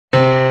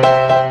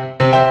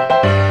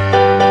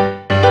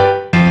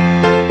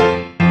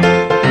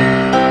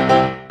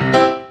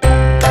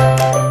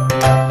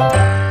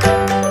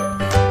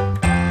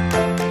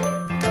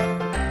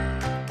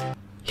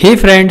Hey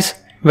friends,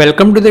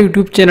 welcome to the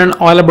YouTube channel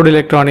all about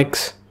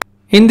electronics.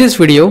 In this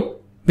video,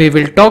 we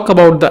will talk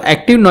about the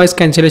active noise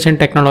cancellation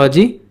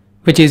technology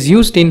which is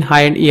used in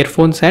high-end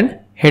earphones and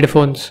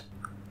headphones.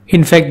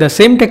 In fact, the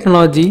same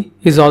technology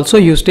is also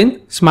used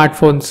in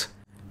smartphones.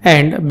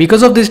 And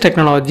because of this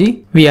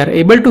technology, we are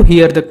able to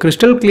hear the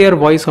crystal clear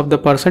voice of the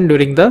person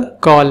during the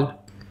call.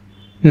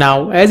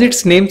 Now, as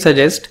its name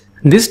suggests,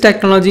 this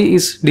technology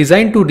is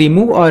designed to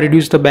remove or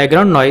reduce the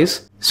background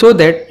noise so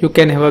that you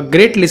can have a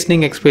great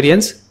listening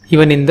experience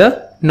even in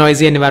the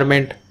noisy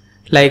environment,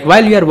 like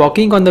while you are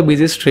walking on the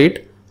busy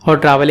street or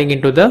traveling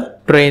into the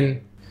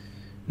train.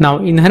 Now,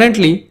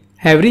 inherently,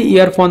 every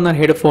earphone or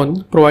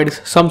headphone provides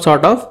some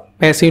sort of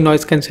passive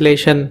noise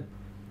cancellation.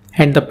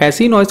 And the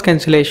passive noise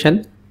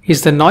cancellation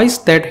is the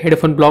noise that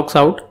headphone blocks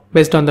out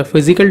based on the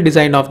physical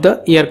design of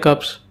the ear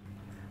cups.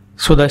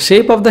 So the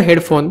shape of the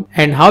headphone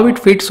and how it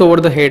fits over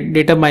the head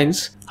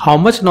determines how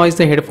much noise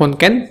the headphone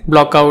can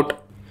block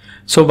out.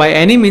 So by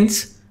any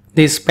means,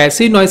 this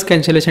passive noise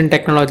cancellation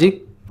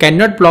technology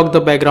cannot block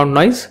the background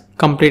noise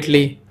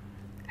completely.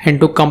 And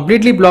to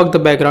completely block the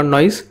background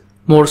noise,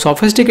 more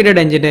sophisticated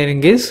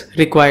engineering is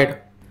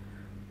required.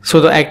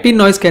 So the active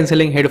noise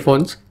cancelling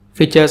headphones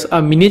features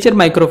a miniature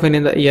microphone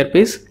in the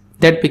earpiece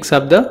that picks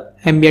up the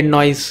ambient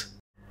noise.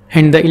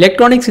 And the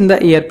electronics in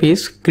the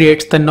earpiece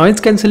creates the noise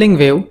cancelling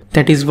wave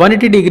that is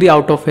 180°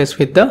 out of phase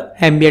with the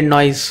ambient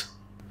noise.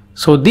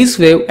 So this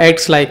wave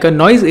acts like a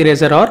noise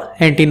eraser or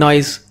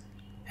anti-noise,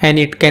 and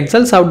it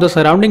cancels out the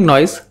surrounding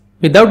noise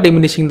without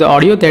diminishing the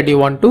audio that you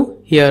want to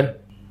hear.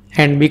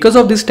 And because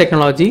of this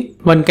technology,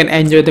 one can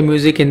enjoy the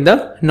music in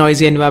the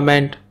noisy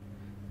environment.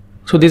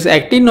 So these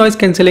active noise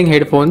cancelling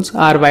headphones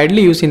are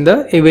widely used in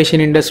the aviation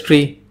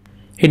industry.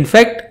 In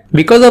fact,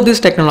 because of this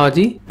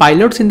technology,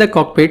 pilots in the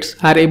cockpits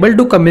are able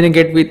to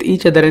communicate with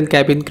each other and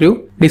cabin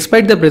crew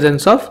despite the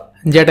presence of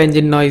jet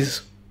engine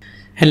noise.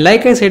 And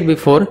like I said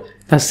before,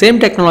 the same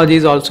technology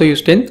is also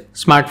used in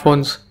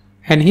smartphones.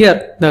 And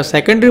here, the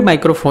secondary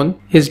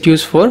microphone is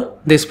used for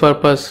this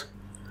purpose.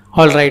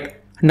 Alright,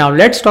 now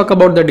let's talk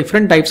about the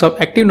different types of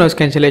active noise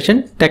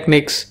cancellation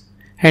techniques.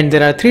 And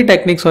there are three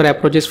techniques or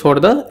approaches for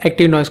the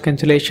active noise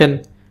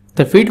cancellation: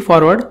 the feed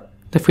forward,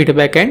 the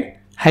feedback, and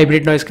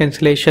hybrid noise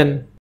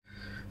cancellation.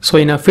 So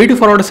in a feed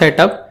forward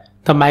setup,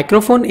 the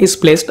microphone is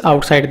placed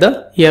outside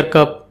the ear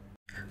cup.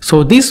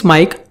 So this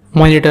mic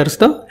monitors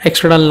the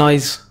external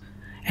noise,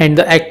 and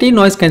the active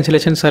noise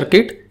cancellation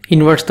circuit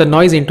inverts the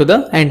noise into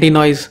the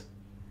anti-noise,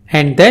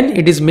 and then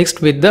it is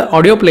mixed with the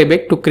audio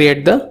playback to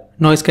create the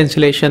noise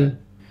cancellation.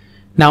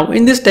 Now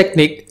in this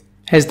technique,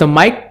 as the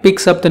mic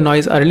picks up the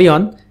noise early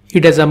on,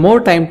 it has a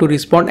more time to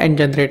respond and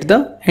generate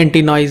the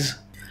anti-noise.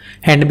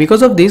 And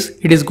because of this,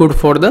 it is good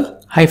for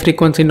the high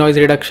frequency noise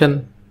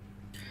reduction.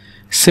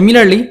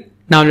 Similarly,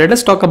 now let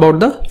us talk about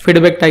the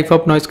feedback type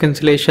of noise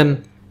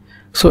cancellation.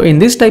 So in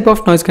this type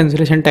of noise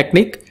cancellation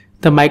technique,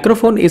 the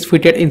microphone is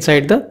fitted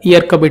inside the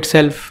ear cup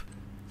itself.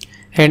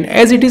 And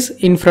as it is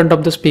in front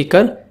of the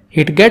speaker,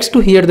 it gets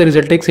to hear the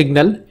resulting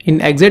signal in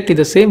exactly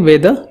the same way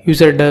the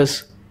user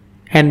does.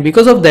 And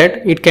because of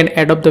that, it can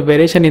adopt the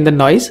variation in the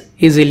noise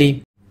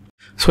easily.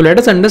 So let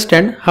us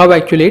understand how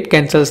actually it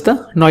cancels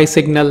the noise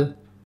signal.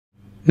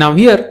 Now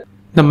here,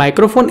 the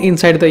microphone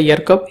inside the ear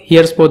cup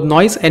hears both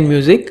noise and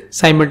music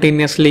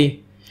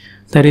simultaneously.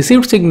 The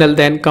received signal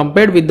then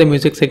compared with the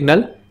music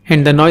signal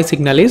and the noise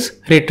signal is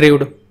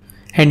retrieved.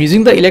 And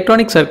using the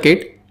electronic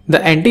circuit,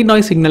 the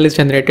anti-noise signal is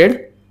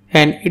generated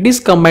and it is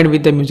combined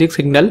with the music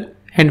signal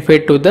and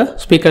fed to the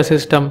speaker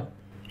system.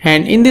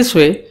 And in this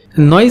way,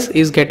 the noise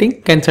is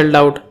getting cancelled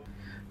out.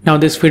 Now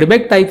this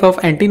feedback type of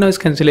anti-noise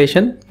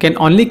cancellation can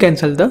only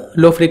cancel the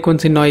low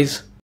frequency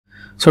noise.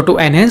 So to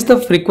enhance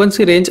the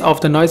frequency range of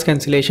the noise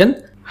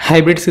cancellation,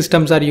 hybrid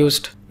systems are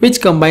used,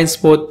 which combines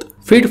both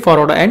feed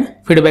forward and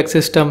feedback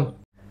system.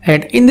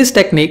 And in this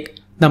technique,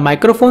 the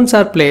microphones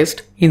are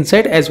placed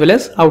inside as well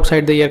as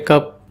outside the ear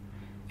cup.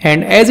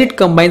 And as it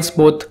combines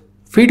both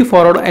feed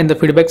forward and the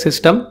feedback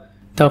system,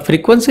 the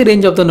frequency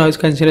range of the noise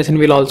cancellation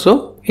will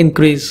also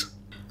increase.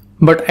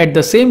 But at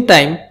the same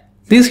time,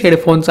 these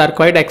headphones are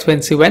quite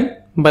expensive and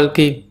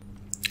bulky.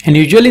 And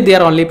usually they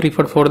are only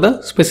preferred for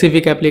the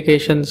specific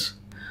applications.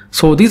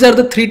 So these are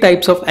the three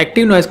types of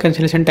active noise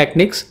cancellation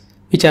techniques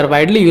which are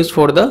widely used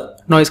for the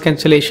noise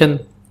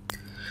cancellation.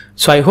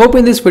 So I hope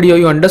in this video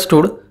you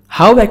understood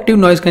how active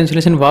noise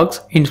cancellation works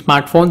in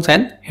smartphones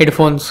and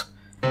headphones.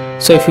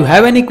 So if you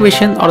have any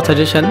question or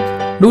suggestion,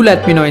 do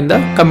let me know in the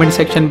comment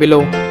section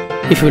below.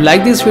 If you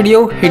like this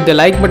video, hit the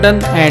like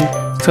button and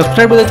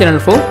subscribe to the channel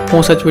for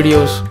more such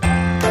videos.